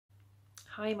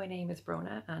Hi, my name is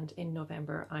Bronagh, and in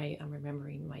November I am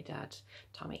remembering my dad,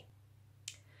 Tommy.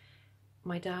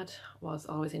 My dad was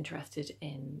always interested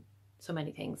in so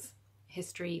many things: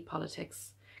 history,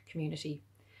 politics, community.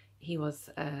 He was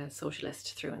a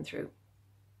socialist through and through.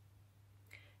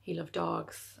 He loved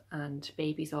dogs, and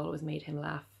babies always made him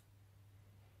laugh.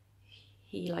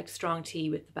 He liked strong tea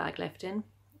with the bag left in,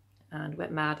 and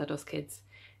went mad at us kids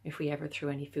if we ever threw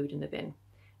any food in the bin.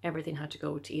 Everything had to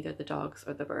go to either the dogs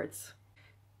or the birds.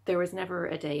 There was never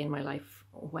a day in my life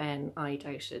when I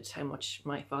doubted how much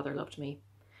my father loved me.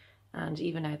 And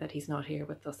even now that he's not here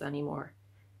with us anymore,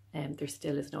 there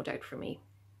still is no doubt for me.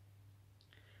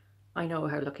 I know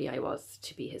how lucky I was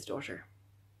to be his daughter.